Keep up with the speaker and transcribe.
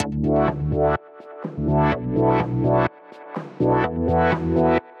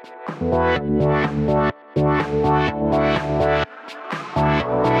Welcome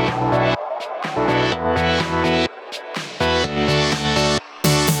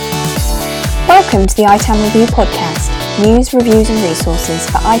to the ITAM Review podcast, news, reviews and resources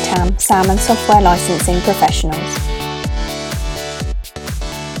for ITAM, SAM and software licensing professionals.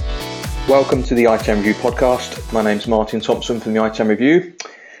 Welcome to the ITAM Review podcast. My name's Martin Thompson from the ITAM Review.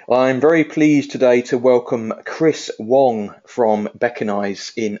 I'm very pleased today to welcome Kris Wong from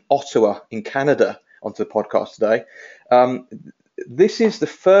Beaconize in Ottawa in Canada onto the podcast today. This is the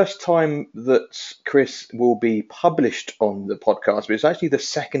first time that Kris will be published on the podcast, but it's actually the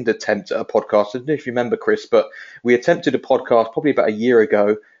second attempt at a podcast. I don't know if you remember, Kris, but we attempted a podcast probably about a year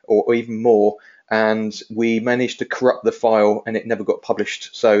ago or even more, and we managed to corrupt the file and it never got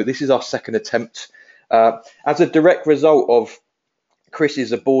published. So this is our second attempt. As a direct result of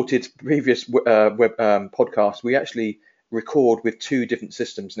Kris's aborted previous podcast, we actually record with two different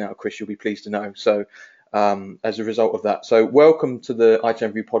systems now, Kris, you'll be pleased to know. So as a result of that. So welcome to the ITAM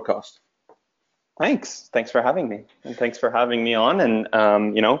Review podcast. Thanks for having me, and thanks for having me on. And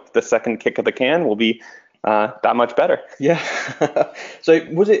the second kick of the can will be that much better. Yeah. So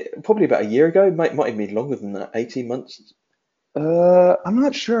was it probably about a year ago? Might have been longer than that, 18 months? I'm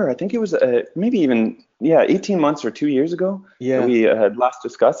not sure. I think it was maybe even 18 months or 2 years ago that we had last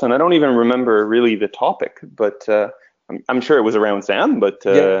discussed. And I don't even remember really the topic, but I'm sure it was around SAM, but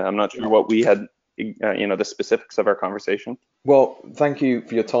I'm not sure what we had. The specifics of our conversation. Well, thank you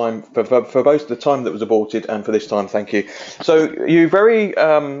for your time, for both the time that was aborted and for this time. Thank you. So you very,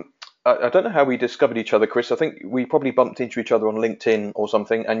 I don't know how we discovered each other, Kris. I think we probably bumped into each other on LinkedIn or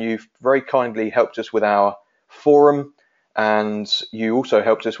something, and you've very kindly helped us with our forum, and you also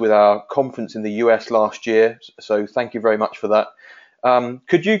helped us with our conference in the US last year. So thank you very much for that.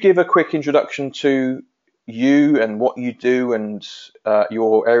 Could you give a quick introduction to you and what you do and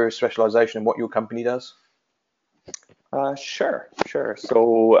your area of specialization and what your company does? Sure.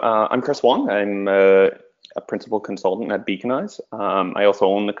 So I'm Kris Wong. I'm a principal consultant at Beaconize. I also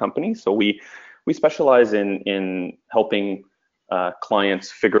own the company. So we specialize in helping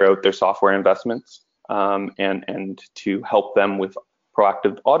clients figure out their software investments and to help them with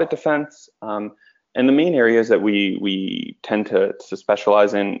proactive audit defense. And the main areas that we tend to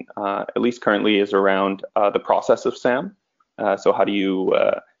specialize in, at least currently, is around the process of SAM. So how do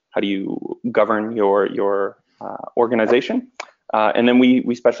you govern your organization? And then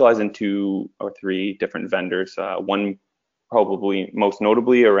we specialize in 2 or 3 different vendors. One probably most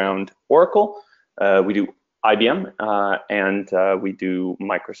notably around Oracle. We do IBM and we do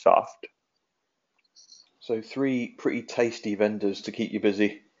Microsoft. So 3 pretty tasty vendors to keep you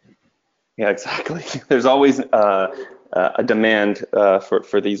busy. Yeah, exactly. There's always a demand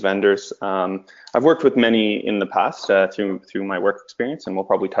for these vendors. I've worked with many in the past through my work experience, and we'll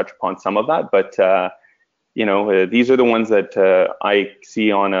probably touch upon some of that. But these are the ones that I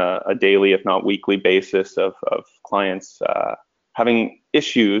see on a daily, if not weekly, basis of clients having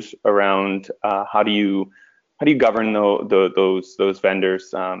issues around how do you govern those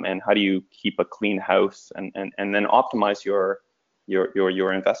vendors, and how do you keep a clean house and then optimize your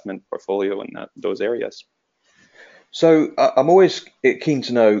investment portfolio in those areas. So I'm always keen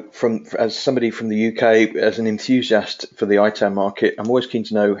to know, as somebody from the UK, as an enthusiast for the ITAM market, I'm always keen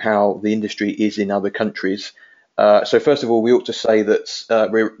to know how the industry is in other countries. So first of all, we ought to say that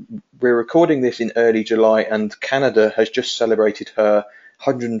we're recording this in early July, and Canada has just celebrated her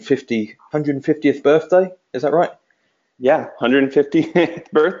 150th birthday. Is that right? Yeah,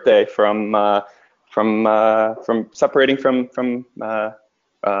 150th birthday from separating from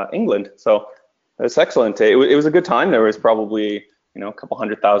England. So it's excellent. It was a good time. There was probably a couple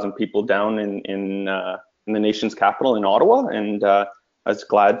 100,000 people down in the nation's capital in Ottawa, and I was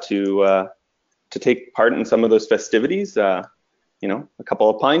glad to take part in some of those festivities. A couple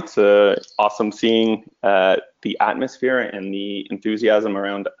of pints. Awesome seeing the atmosphere and the enthusiasm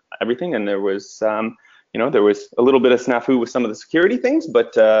around everything. And there was there was a little bit of snafu with some of the security things,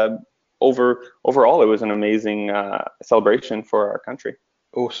 but overall, it was an amazing celebration for our country.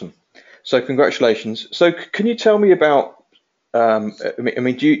 Awesome. So congratulations. So can you tell me about,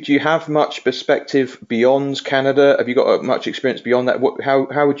 do you have much perspective beyond Canada? Have you got much experience beyond that?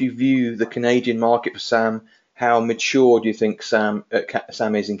 How would you view the Canadian market for SAM? How mature do you think SAM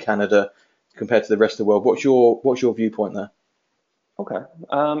is in Canada compared to the rest of the world? What's your viewpoint there? Okay.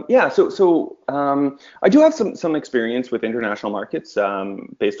 So I do have some experience with international markets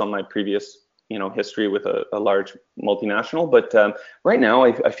based on my previous history with a large multinational. But right now,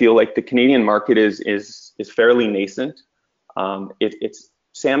 I feel like the Canadian market is fairly nascent.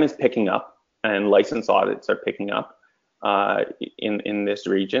 SAM is picking up, and license audits are picking up in this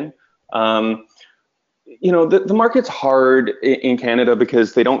region. The market's hard in Canada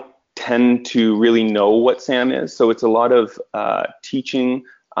because they don't tend to really know what SAM is. So it's a lot of teaching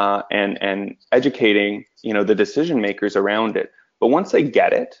and educating, the decision makers around it. But once they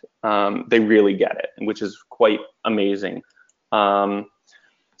get it, they really get it, which is quite amazing.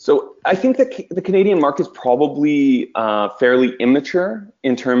 So I think that the Canadian market is probably fairly immature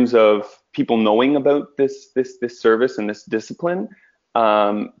in terms of people knowing about this service and this discipline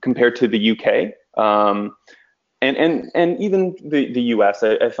compared to the UK. And even the US.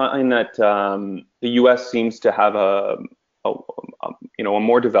 I find that the US seems to have a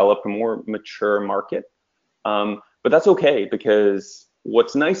more developed, a more mature market. But that's okay, because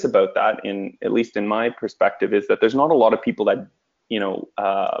what's nice about that, at least in my perspective, is that there's not a lot of people that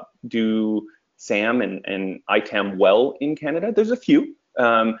do SAM and ITAM well in Canada. There's a few,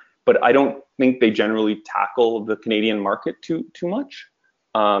 but I don't think they generally tackle the Canadian market too much.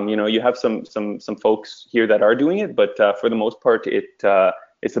 You have some folks here that are doing it, but for the most part, it's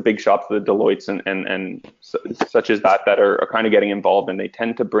the big shops, the Deloittes and such as that are kind of getting involved, and they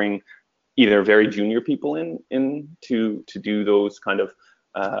tend to bring either very junior people in to do those kind of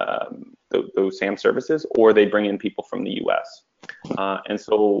those SAM services, or they bring in people from the US. And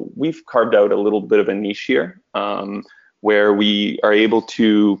so we've carved out a little bit of a niche here, where we are able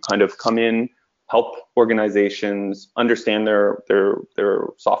to kind of come in, help organizations understand their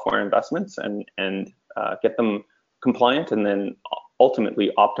software investments and get them compliant, and then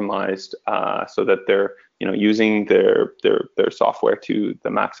ultimately optimized so that they're using their software to the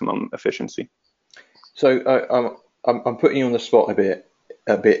maximum efficiency. So I'm putting you on the spot a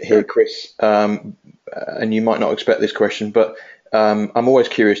bit here, Kris, and you might not expect this question, but I'm always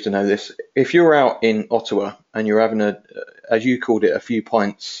curious to know this. If you're out in Ottawa and you're having as you called it, a few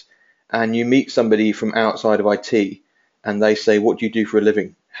pints, and you meet somebody from outside of IT and they say, "What do you do for a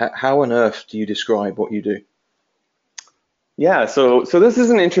living?" How on earth do you describe what you do? Yeah, so this is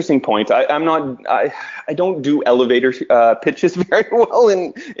an interesting point. I don't do elevator pitches very well,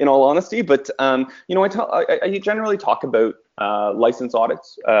 in all honesty, but I generally talk about license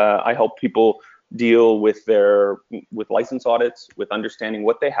audits. I help people deal with license audits, with understanding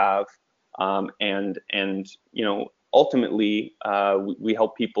what they have, and ultimately we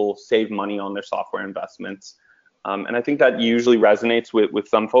help people save money on their software investments, and I think that usually resonates with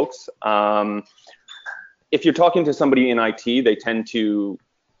some folks. If you're talking to somebody in IT, they tend to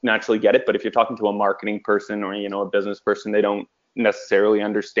naturally get it. But if you're talking to a marketing person or a business person, they don't necessarily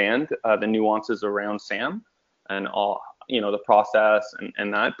understand the nuances around SAM and all the process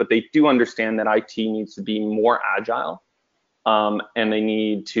and that. But they do understand that IT needs to be more agile, and they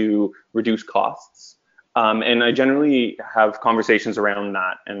need to reduce costs. And I generally have conversations around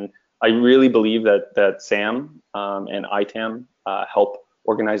that. And I really believe that SAM and ITAM help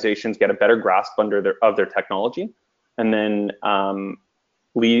organizations get a better grasp of their technology, and then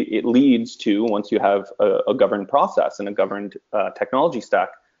it leads to, once you have a governed process and a governed technology stack,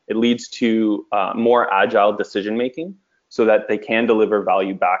 it leads to more agile decision making, so that they can deliver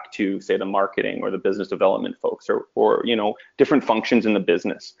value back to, say, the marketing or the business development folks, or different functions in the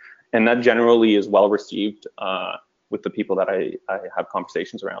business, and that generally is well received with the people that I have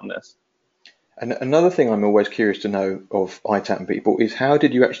conversations around this. And another thing I'm always curious to know of ITAM people is, how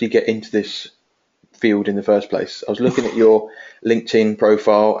did you actually get into this field in the first place? I was looking at your LinkedIn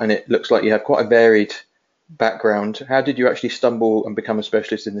profile, and it looks like you have quite a varied background. How did you actually stumble and become a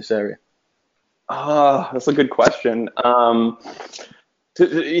specialist in this area? That's a good question.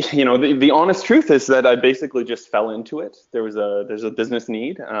 The honest truth is that I basically just fell into it. There's a business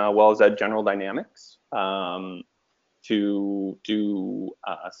need while I was at General Dynamics, to do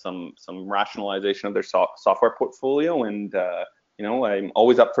some rationalization of their software portfolio, and I'm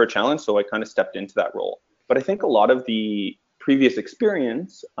always up for a challenge, so I kind of stepped into that role. But I think a lot of the previous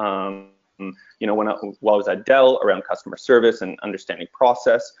experience, while I was at Dell around customer service and understanding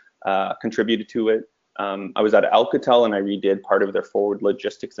process, contributed to it. I was at Alcatel, and I redid part of their forward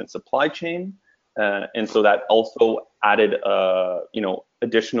logistics and supply chain, and so that also added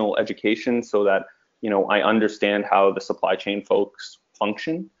additional education, so that I understand how the supply chain folks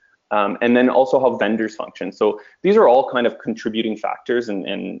function, and then also how vendors function. So these are all kind of contributing factors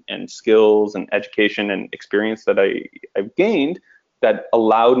and skills and education and experience that I've gained that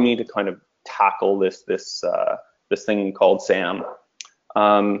allowed me to kind of tackle this thing called SAM.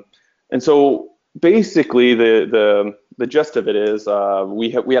 And so basically the gist of it is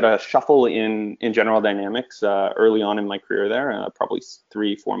we had a shuffle in General Dynamics early on in my career there, probably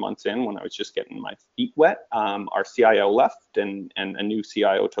 3-4 months in, when I was just getting my feet wet. Our CIO left, and a new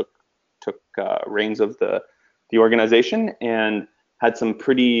CIO took reins of the organization, and had some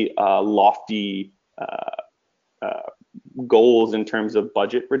pretty lofty goals in terms of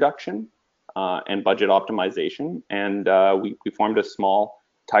budget reduction and budget optimization. And we formed a small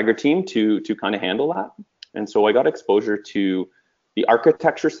Tiger team to kind of handle that. And so I got exposure to the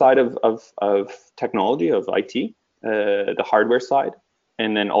architecture side of technology, of IT, the hardware side,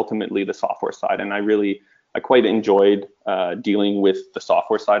 and then ultimately the software side. And I quite enjoyed dealing with the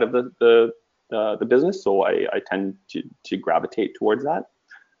software side of the business. So I tend to gravitate towards that.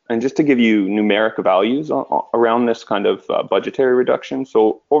 And just to give you numeric values around this kind of budgetary reduction.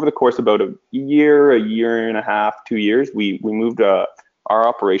 So over the course of about a year and a half, 2 years, we moved our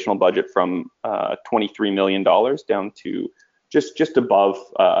operational budget from $23 million down to just above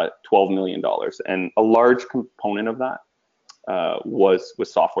 $12 million. And a large component of that was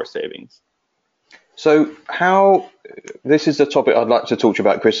software savings. So this is the topic I'd like to talk to you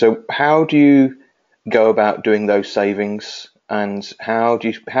about, Kris. So how do you go about doing those savings, and how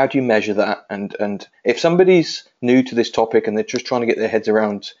do you measure that? And if somebody's new to this topic and they're just trying to get their heads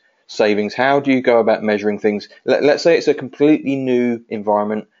around savings, how do you go about measuring things? Let's say it's a completely new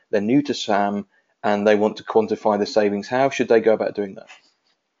environment, they're new to SAM, and they want to quantify the savings. How should they go about doing that?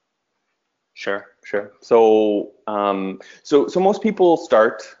 Sure. So most people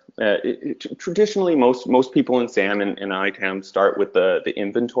start traditionally. Most people in SAM and ITAM start with the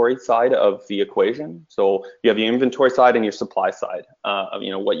inventory side of the equation. So you have your inventory side and your supply side.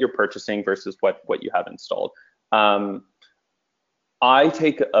 What you're purchasing versus what you have installed. I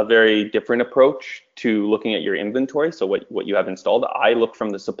take a very different approach to looking at your inventory. So what you have installed. I look from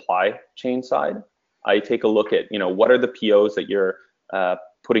the supply chain side. I take a look at what are the POs that you're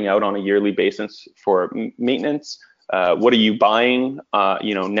putting out on a yearly basis for maintenance. What are you buying,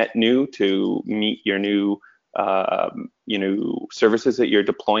 net new to meet your new, services that you're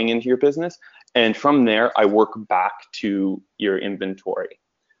deploying into your business. And from there, I work back to your inventory.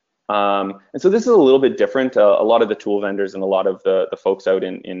 And so this is a little bit different. A lot of the tool vendors and a lot of the folks out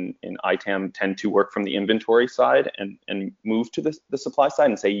in ITAM tend to work from the inventory side and move to the supply side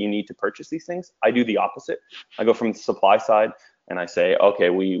and say, you need to purchase these things. I do the opposite. I go from the supply side and I say, okay,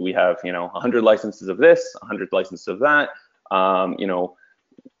 we have 100 licenses of this, 100 licenses of that.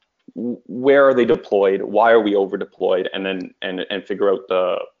 Where are they deployed? Why are we over deployed? And then and figure out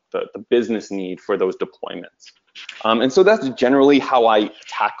the business need for those deployments. And so that's generally how I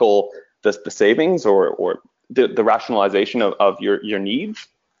tackle the savings or the rationalization of your needs.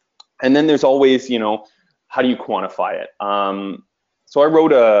 And then there's always, how do you quantify it? So I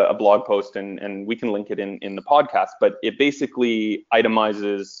wrote a blog post and we can link it in the podcast, but it basically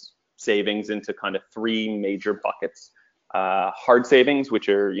itemizes savings into kind of three major buckets. Hard savings, which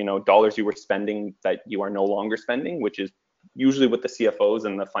are, dollars you were spending that you are no longer spending, which is usually what the CFOs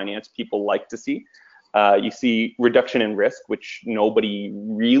and the finance people like to see. You see reduction in risk, which nobody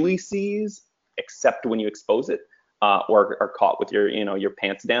really sees except when you expose it or are caught with your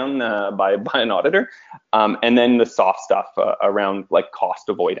pants down by an auditor. And then the soft stuff around like cost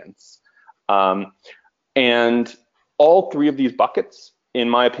avoidance. And all three of these buckets, in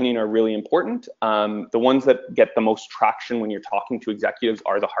my opinion, are really important. The ones that get the most traction when you're talking to executives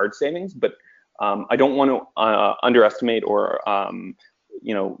are the hard savings, but I don't want to underestimate or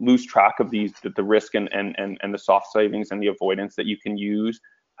lose track of the risk and the soft savings and the avoidance that you can use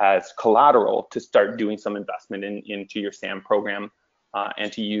as collateral to start doing some investment into your SAM program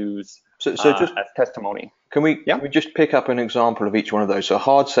and to use so just as testimony. Can we just pick up an example of each one of those? So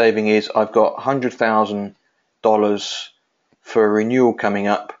hard saving is I've got $100,000 for a renewal coming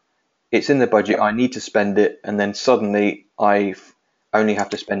up. It's in the budget. I need to spend it, and then suddenly I only have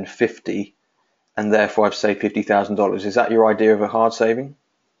to spend 50. And therefore I've saved $50,000. Is that your idea of a hard saving?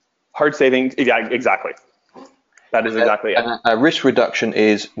 Hard saving, yeah, exactly. That is exactly it. A risk reduction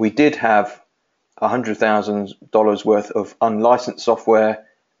is we did have $100,000 worth of unlicensed software.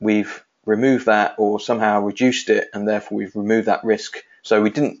 We've removed that or somehow reduced it, and therefore we've removed that risk. So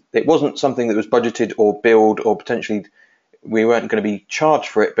it wasn't something that was budgeted or billed, or potentially we weren't going to be charged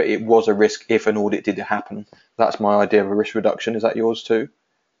for it, but it was a risk if an audit did happen. That's my idea of a risk reduction. Is that yours too?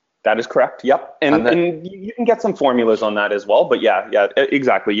 That is correct. Yep, and you can get some formulas on that as well. But yeah,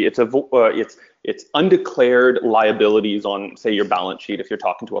 exactly. It's undeclared liabilities on, say, your balance sheet if you're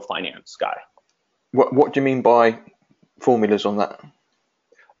talking to a finance guy. What do you mean by formulas on that?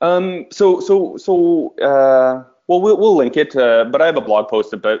 Well, we'll link it. But I have a blog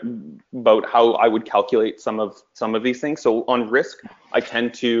post about how I would calculate some of these things. So on risk, I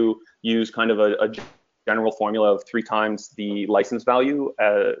tend to use kind of a general formula of 3 times the license value,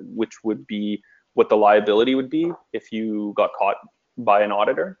 which would be what the liability would be if you got caught by an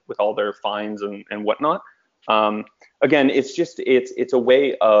auditor with all their fines and whatnot. Again, it's a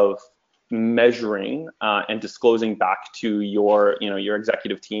way of measuring and disclosing back to your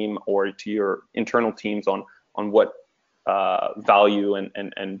executive team or to your internal teams on what value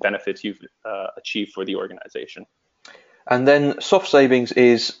and benefits you've achieved for the organization. And then soft savings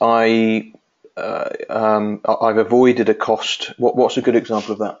is I've avoided a cost. What's a good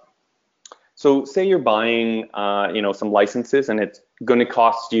example of that? So say you're buying some licenses, and it's going to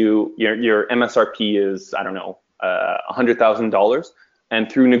cost you, your MSRP is, I don't know, $100,000,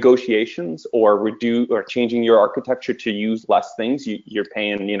 and through negotiations or changing your architecture to use less things, you're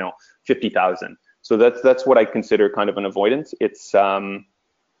paying $50,000. So that's what I consider kind of an avoidance. It's again,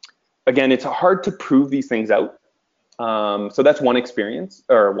 it's hard to prove these things out. So that's one experience,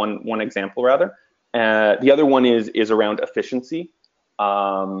 or one example rather. The other one is around efficiency,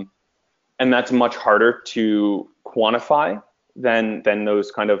 and that's much harder to quantify than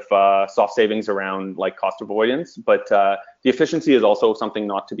those kind of soft savings around like cost avoidance. But the efficiency is also something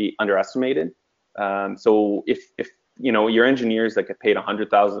not to be underestimated. So if your engineers that get paid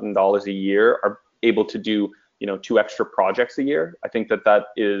 $100,000 a year are able to do 2 extra projects a year, I think that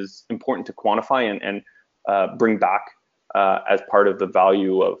is important to quantify and bring back as part of the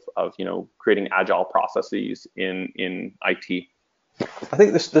value of creating agile processes in IT. I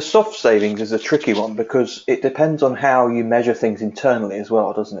think the soft savings is a tricky one because it depends on how you measure things internally as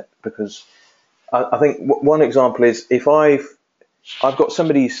well, doesn't it? Because I think one example is if I've got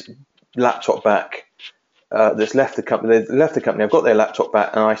somebody's laptop back that's left the company. I've got their laptop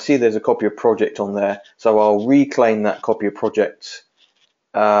back, and I see there's a copy of project on there, so I'll reclaim that copy of project.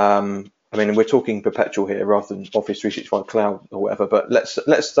 I mean, we're talking perpetual here rather than Office 365 Cloud or whatever, but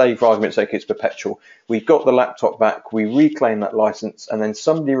let's say for argument's sake it's perpetual. We've got the laptop back, we reclaim that license, and then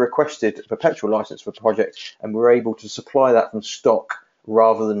somebody requested a perpetual license for a project, and we're able to supply that from stock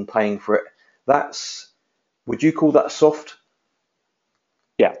rather than paying for it. Would you call that soft?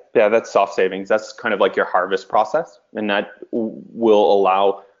 Yeah, that's soft savings. That's kind of like your harvest process, and that will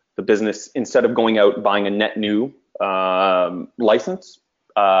allow the business, instead of going out and buying a net new license,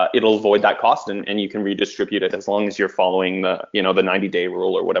 it'll avoid that cost, and you can redistribute it as long as you're following the 90-day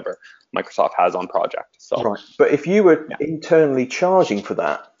rule or whatever Microsoft has on project. So right, but if you were internally charging for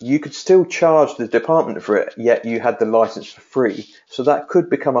that, you could still charge the department for it, yet you had the license for free. So that could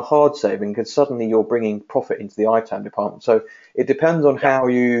become a hard saving because suddenly you're bringing profit into the ITAM department. So it depends on how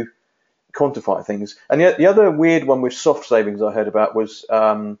you quantify things. And yet the other weird one with soft savings I heard about was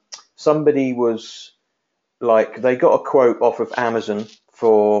somebody was like, they got a quote off of Amazon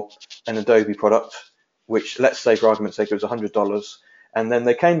for an Adobe product, which, let's say for argument's sake, it was $100. And then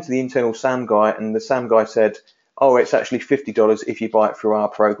they came to the internal SAM guy, and the SAM guy said, oh, it's actually $50 if you buy it through our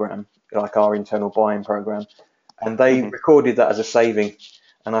program, like our internal buying program. And they recorded that as a saving.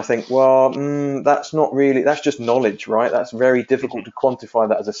 And I think, well, that's not really, that's just knowledge, right? That's very difficult to quantify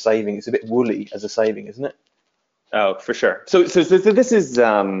that as a saving. It's a bit woolly as a saving, isn't it? Oh, for sure. So this is,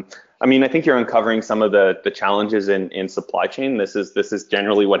 I mean, I think you're uncovering some of the challenges in supply chain. This is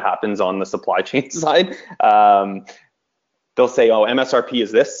generally what happens on the supply chain side. They'll say, oh, MSRP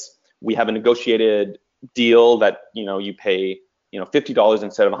is this. We have a negotiated deal that, you pay, $50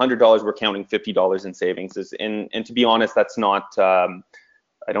 instead of $100. We're counting $50 in savings. And to be honest, that's not,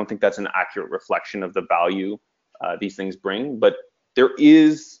 I don't think that's an accurate reflection of the value these things bring. But there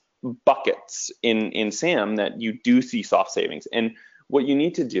is buckets in SAM that you do see soft savings. And what you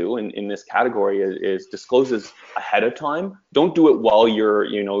need to do in this category is disclose this ahead of time. Don't do it while you're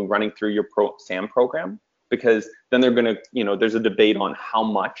running through your SAM program, because then they're going to, there's a debate on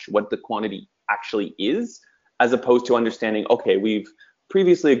what the quantity actually is, as opposed to understanding, okay, we've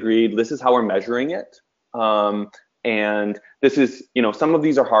previously agreed, this is how we're measuring it. And this is, some of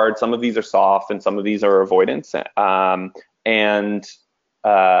these are hard, some of these are soft, and some of these are avoidance. You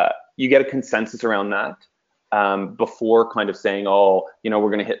get a consensus around that before kind of saying, oh, we're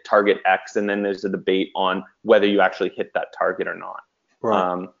going to hit target X, and then there's a debate on whether you actually hit that target or not.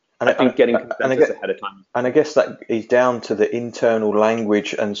 Right. I think getting consensus ahead of time. And I guess that is down to the internal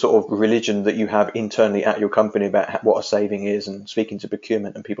language and sort of religion that you have internally at your company about what a saving is, and speaking to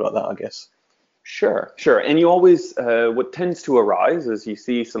procurement and people like that, I guess. Sure. And you always, what tends to arise is you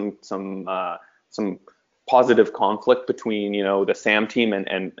see some positive conflict between, the SAM team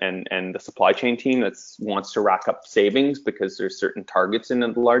and the supply chain team that wants to rack up savings because there's certain targets in a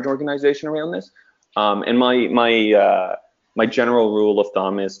large organization around this. And my general rule of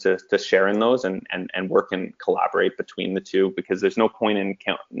thumb is to share in those and work and collaborate between the two, because there's no point in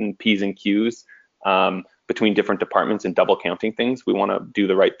counting P's and Q's between different departments and double counting things. We want to do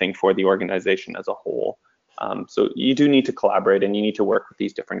the right thing for the organization as a whole. So you do need to collaborate, and you need to work with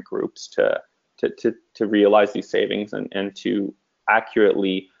these different groups to to realize these savings and to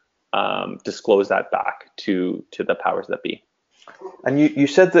accurately disclose that back to the powers that be. And you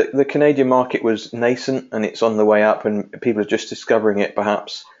said that the Canadian market was nascent and it's on the way up and people are just discovering it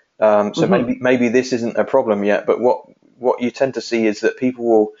perhaps. So maybe this isn't a problem yet, but what you tend to see is that people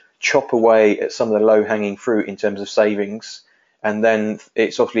will chop away at some of the low-hanging fruit in terms of savings, and then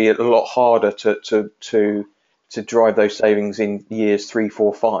it's obviously a lot harder to drive those savings in years 3,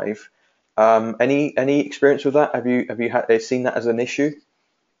 4, 5. Any experience with that? Have you seen that as an issue?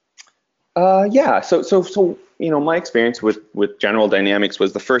 Yeah. So my experience with General Dynamics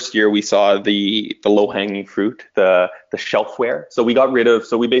was the first year we saw the low-hanging fruit, the shelfware. So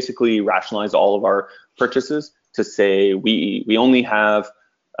we basically rationalized all of our purchases to say we only have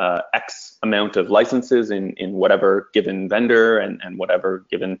X amount of licenses in whatever given vendor and whatever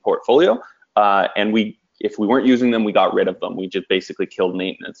given portfolio, and if we weren't using them, we got rid of them. We just basically killed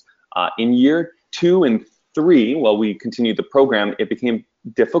maintenance. In year 2 and 3, while we continued the program, it became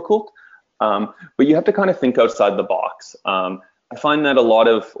difficult. But you have to kind of think outside the box. I find that a lot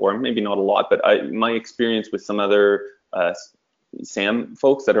of, or maybe not a lot, but my experience with some other SAM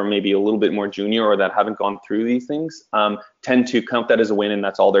folks that are maybe a little bit more junior or that haven't gone through these things tend to count that as a win and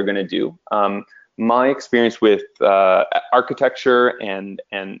that's all they're going to do. My experience with architecture and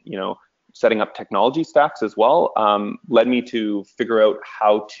setting up technology stacks as well led me to figure out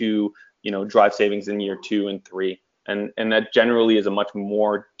how to drive savings in year 2 and 3, and that generally is a much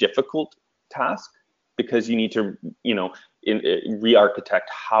more difficult task because you need to re-architect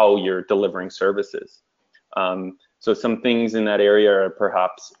how you're delivering services. So some things in that area are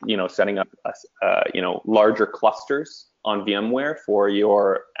perhaps setting up larger clusters on VMware for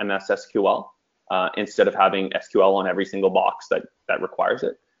your MS SQL instead of having SQL on every single box that requires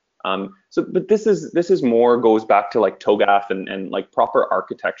it. But this is more goes back to like TOGAF and like proper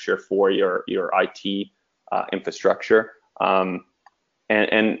architecture for your IT infrastructure.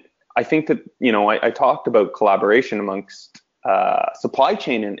 And I think that I talked about collaboration amongst supply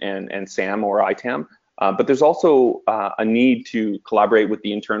chain and SAM or ITAM, but there's also a need to collaborate with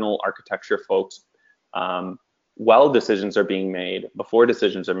the internal architecture folks while decisions are being made, before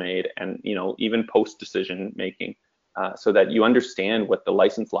decisions are made, and even post decision making. So that you understand what the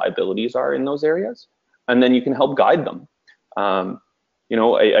license liabilities are in those areas, and then you can help guide them. I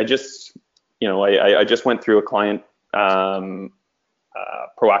just went through a client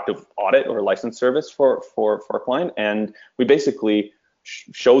proactive audit or license service for a client, and we basically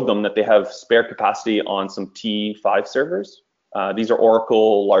showed them that they have spare capacity on some T5 servers. These are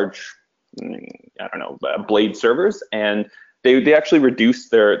Oracle large, blade servers, and they actually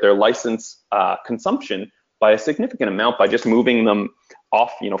reduced their license consumption by a significant amount by just moving them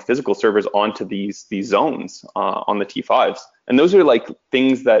off, physical servers onto these zones on the T5s. And those are like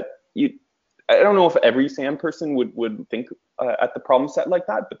things that I don't know if every SAM person would think at the problem set like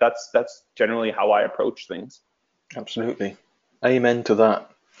that, but that's generally how I approach things. Absolutely, amen to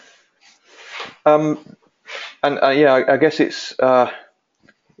that. I guess it's.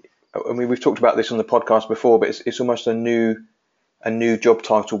 We've talked about this on the podcast before, but it's almost a new job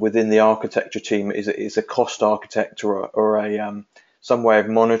title within the architecture team. Is a cost architect or a some way of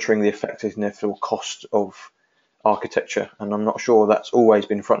monitoring the effectiveness or cost of architecture. And I'm not sure that's always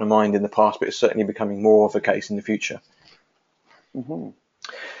been front of mind in the past, but it's certainly becoming more of a case in the future. Mm-hmm.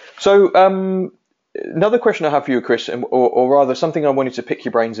 So another question I have for you, Kris, or rather something I wanted to pick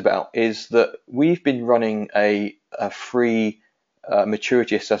your brains about, is that we've been running a free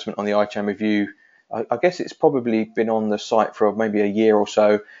maturity assessment on the ITAM review. I guess it's probably been on the site for maybe a year or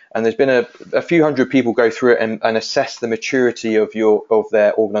so, and there's been a few hundred people go through it and assess the maturity of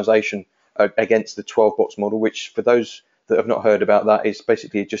their organization against the 12-box model, which for those that have not heard about that is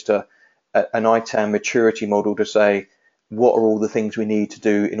basically just an ITAM maturity model to say what are all the things we need to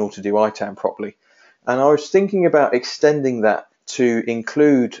do in order to do ITAM properly. And I was thinking about extending that to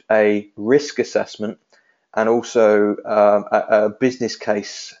include a risk assessment and also a business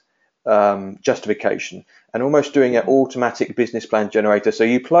case justification, and almost doing an automatic business plan generator. So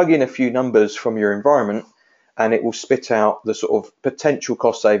you plug in a few numbers from your environment and it will spit out the sort of potential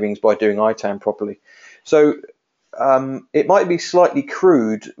cost savings by doing ITAM properly. So it might be slightly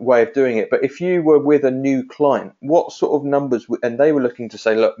crude way of doing it, but if you were with a new client, what sort of numbers, and they were looking to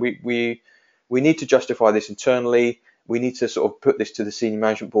say, look, we need to justify this internally, we need to sort of put this to the senior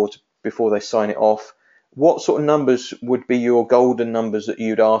management board before they sign it off. What sort of numbers would be your golden numbers that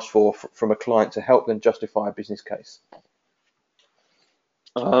you'd ask for from a client to help them justify a business case?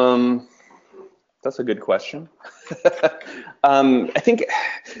 That's a good question. I think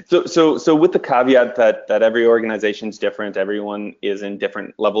so with the caveat that every organization is different, everyone is in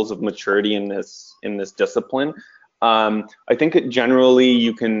different levels of maturity in this discipline. I think generally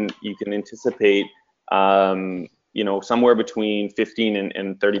you can anticipate somewhere between 15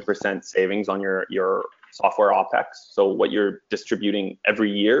 and 30% savings on your software OpEx. So what you're distributing every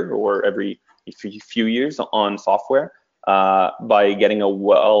year or every few years on software. By getting a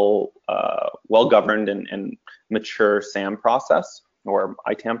well-governed and mature SAM process or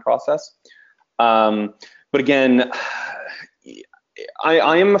ITAM process. But again,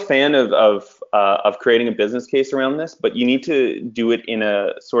 I am a fan of creating a business case around this, but you need to do it in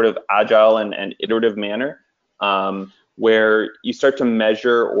a sort of agile and iterative manner, where you start to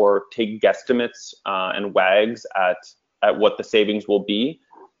measure or take guesstimates and wags at what the savings will be.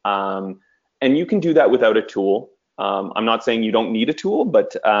 And you can do that without a tool. I'm not saying you don't need a tool,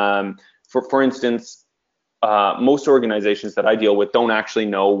 but for instance, most organizations that I deal with don't actually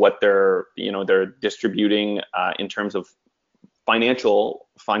know what they're distributing in terms of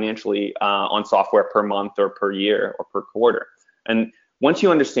financially on software per month or per year or per quarter. And once you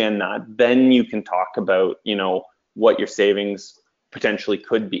understand that, then you can talk about what your savings potentially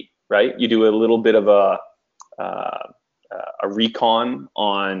could be, right? You do a little bit of a recon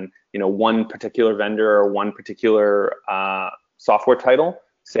on one particular vendor or one particular software title.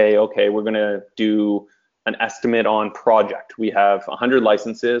 Say, okay, we're going to do an estimate on project. We have 100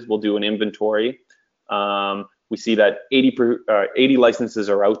 licenses. We'll do an inventory. We see that 80 licenses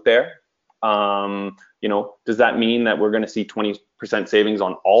are out there. Does that mean that we're going to see 20% savings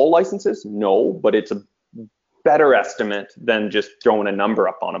on all licenses? No, but it's a better estimate than just throwing a number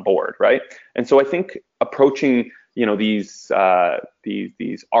up on a board, right? And so I think approaching these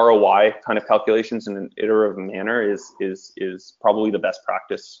ROI kind of calculations in an iterative manner is probably the best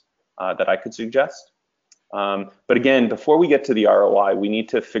practice that I could suggest. But again, before we get to the ROI, we need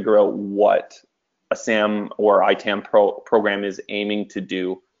to figure out what a SAM or ITAM program is aiming to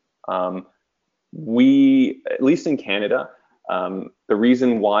do. We, at least in Canada, the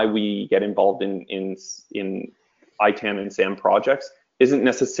reason why we get involved in ITAM and SAM projects isn't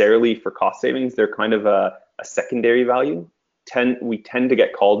necessarily for cost savings. They're kind of a secondary value. We tend to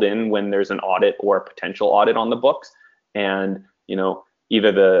get called in when there's an audit or a potential audit on the books, and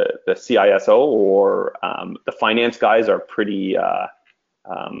either the CISO or the finance guys are pretty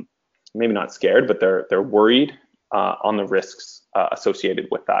maybe not scared, but they're worried on the risks associated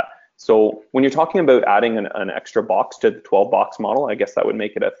with that. So when you're talking about adding an extra box to the 12-box model, I guess that would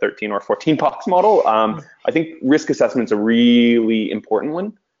make it a 13 or 14-box model. I think risk assessment's a really important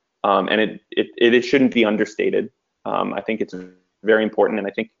one, and it shouldn't be understated. I think it's very important, and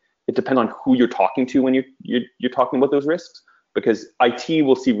I think it depends on who you're talking to when you're talking about those risks, because IT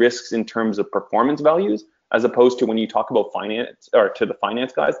will see risks in terms of performance values, as opposed to when you talk about finance, or to the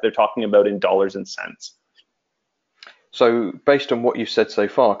finance guys, they're talking about in dollars and cents. So based on what you've said so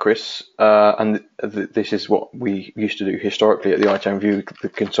far, Kris, and this is what we used to do historically at the ITAM Review, the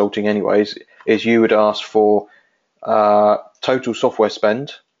consulting anyways, is you would ask for total software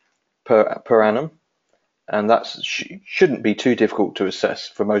spend per annum, and that shouldn't be too difficult to assess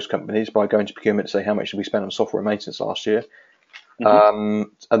for most companies by going to procurement and say how much did we spend on software maintenance last year. Mm-hmm.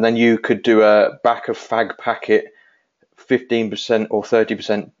 And then you could do a back of fag packet 15% or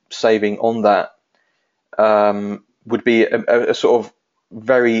 30% saving on that. Would be a sort of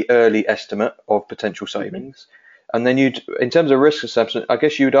very early estimate of potential savings. Mm-hmm. And then in terms of risk assessment, I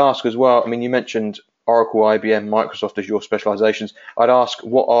guess you'd ask as well, I mean, you mentioned Oracle, IBM, Microsoft as your specializations. I'd ask,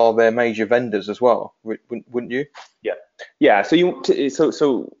 what are their major vendors as well? Wouldn't you? Yeah. So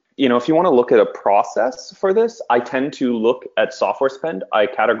if you want to look at a process for this, I tend to look at software spend. I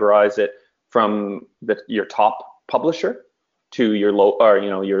categorize it from your top publisher to your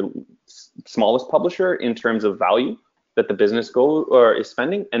your smallest publisher in terms of value that the business is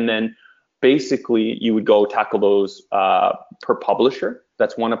spending, and then basically you would go tackle those per publisher.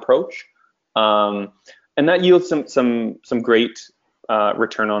 That's one approach, and that yields some great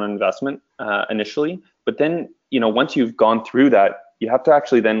return on investment initially. But then once you've gone through that, you have to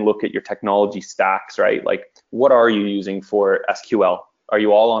actually then look at your technology stacks, right? Like, what are you using for SQL? Are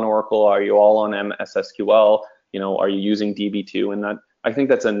you all on Oracle? Are you all on MS SQL? Are you using DB2? And that, I think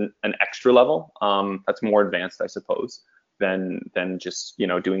that's an extra level. That's more advanced, I suppose, than just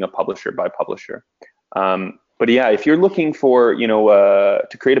doing a publisher by publisher. But yeah, if you're looking for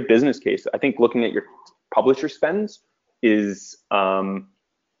to create a business case, I think looking at your publisher spends is a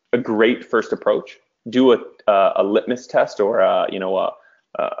great first approach. Do a litmus test or a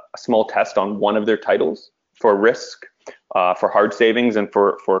small test on one of their titles for risk for hard savings and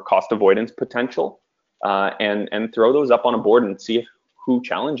for cost avoidance potential, and throw those up on a board and see who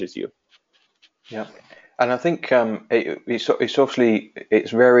challenges you. Yeah, and I think it's obviously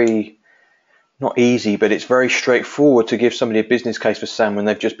it's very not easy, but it's very straightforward to give somebody a business case for SAM when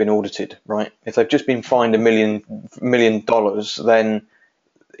they've just been audited, right? If they've just been fined $1 million, then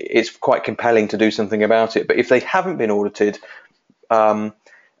it's quite compelling to do something about it. But if they haven't been audited, I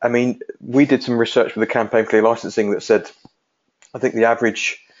mean, we did some research with the campaign clear licensing that said, I think the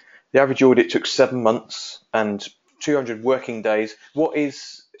average audit took 7 months and 200 working days.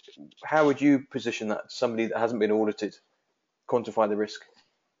 How would you position that to somebody that hasn't been audited? Quantify the risk.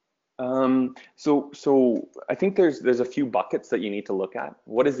 So I think there's a few buckets that you need to look at.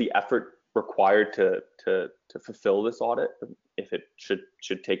 What is the effort required to fulfill this audit if it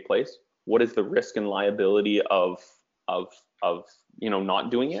should take place? What is the risk and liability of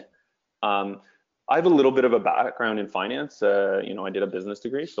not doing it? I have a little bit of a background in finance. I did a business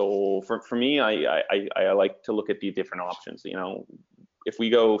degree, so for me, I like to look at the different options. If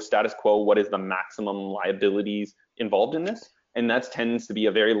we go status quo, what is the maximum liabilities involved in this? And that tends to be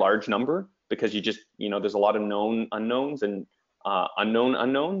a very large number because there's a lot of known unknowns and unknown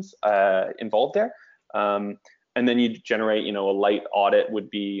unknowns involved there. And then you generate, a light audit would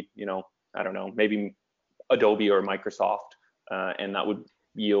be, I don't know, maybe Adobe or Microsoft, and that would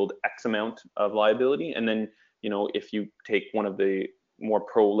yield X amount of liability. And then, if you take one of the more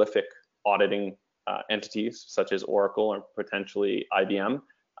prolific auditing entities such as Oracle or potentially IBM,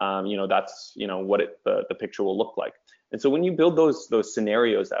 that's what the picture will look like. And so when you build those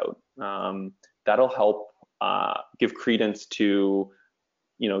scenarios out, that'll help give credence to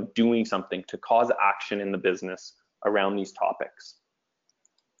doing something to cause action in the business around these topics.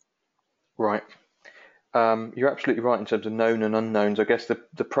 Right. You're absolutely right in terms of known and unknowns. I guess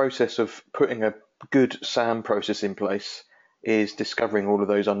the process of putting a good SAM process in place is discovering all of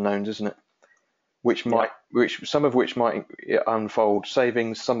those unknowns, isn't it? Some of which might unfold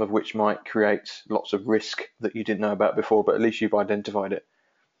savings, some of which might create lots of risk that you didn't know about before, but at least you've identified it.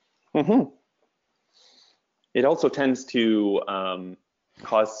 Mm-hmm. It also tends to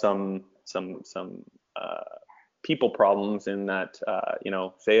cause some people problems in that,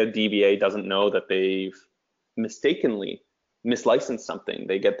 say a DBA doesn't know that they've mistakenly mislicensed something.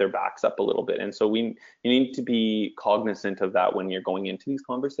 They get their backs up a little bit. And so you need to be cognizant of that when you're going into these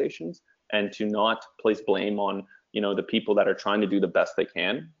conversations, and to not place blame on, the people that are trying to do the best they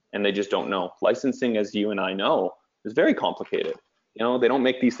can, and they just don't know. Licensing, as you and I know, is very complicated. They don't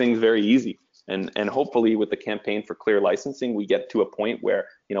make these things very easy. And hopefully with the campaign for clear licensing, we get to a point where,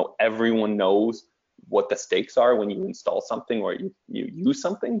 everyone knows what the stakes are when you install something or you use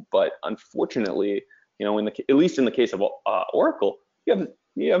something. But unfortunately, at least in the case of Oracle, you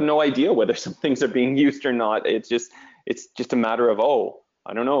have no idea whether some things are being used or not. It's just a matter of,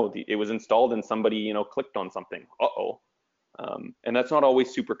 I don't know, it was installed and somebody, clicked on something. And that's not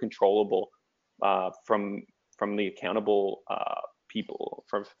always super controllable from the accountable people,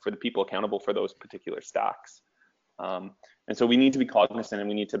 for the people accountable for those particular stacks. And so we need to be cognizant, and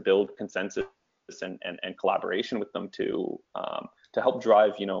we need to build consensus and collaboration with them to help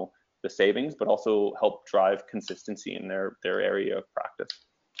drive, the savings, but also help drive consistency in their area of practice.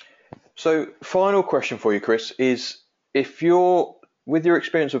 So final question for you, Kris, is if you're, with your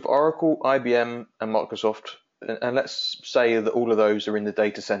experience of Oracle, IBM, and Microsoft, and let's say that all of those are in the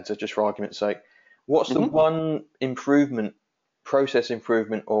data center, just for argument's sake, what's the one process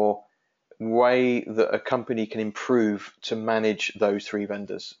improvement, or way that a company can improve to manage those three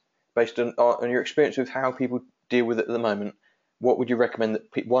vendors? Based on your experience with how people deal with it at the moment, what would you recommend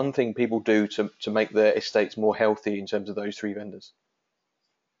that one thing people do to make their estates more healthy in terms of those three vendors?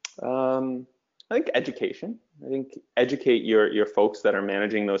 I think education. I think educate your folks that are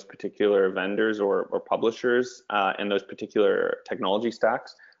managing those particular vendors or publishers and those particular technology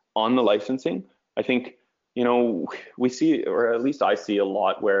stacks on the licensing. I think, we see, or at least I see a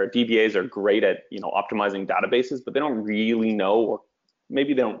lot where DBAs are great at, optimizing databases, but they don't really know, or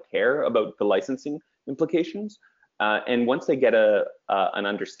maybe they don't care about the licensing implications. And once they get an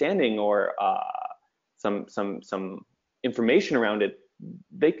understanding or some information around it,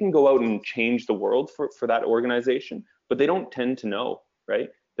 they can go out and change the world for that organization, but they don't tend to know, right?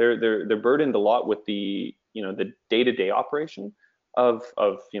 They're burdened a lot with the day-to-day operation of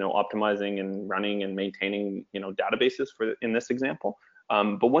optimizing and running and maintaining databases in this example.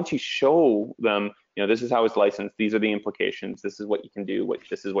 But once you show them, this is how it's licensed, these are the implications, this is what you can do,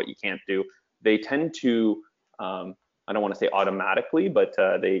 this is what you can't do, they tend to I don't want to say automatically, but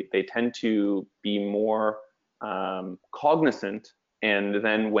they tend to be more cognizant. And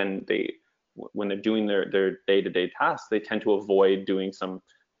then when when they're doing their day-to-day tasks, they tend to avoid doing some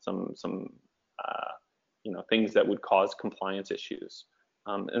things that would cause compliance issues.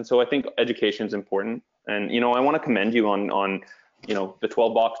 And so I think education is important. And I want to commend you on the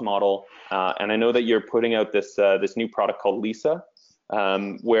 12-box model. And I know that you're putting out this new product called Lisa,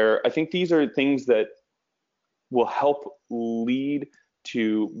 where I think these are things that will help lead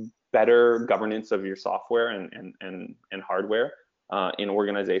to better governance of your software and hardware in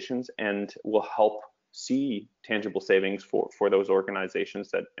organizations, and will help see tangible savings for those organizations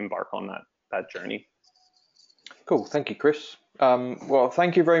that embark on that journey. Cool, thank you, Kris. Well,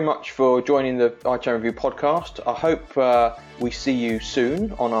 thank you very much for joining the iTam Review podcast. I hope we see you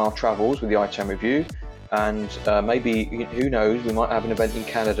soon on our travels with the iTam Review, and maybe, who knows, we might have an event in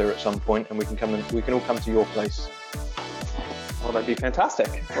Canada at some point, and we can all come to your place. Well, that'd be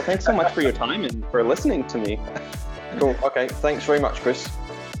fantastic. Well, thanks so much for your time and for listening to me. Cool. Okay. Thanks very much, Kris.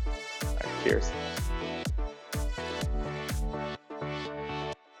 All right, cheers.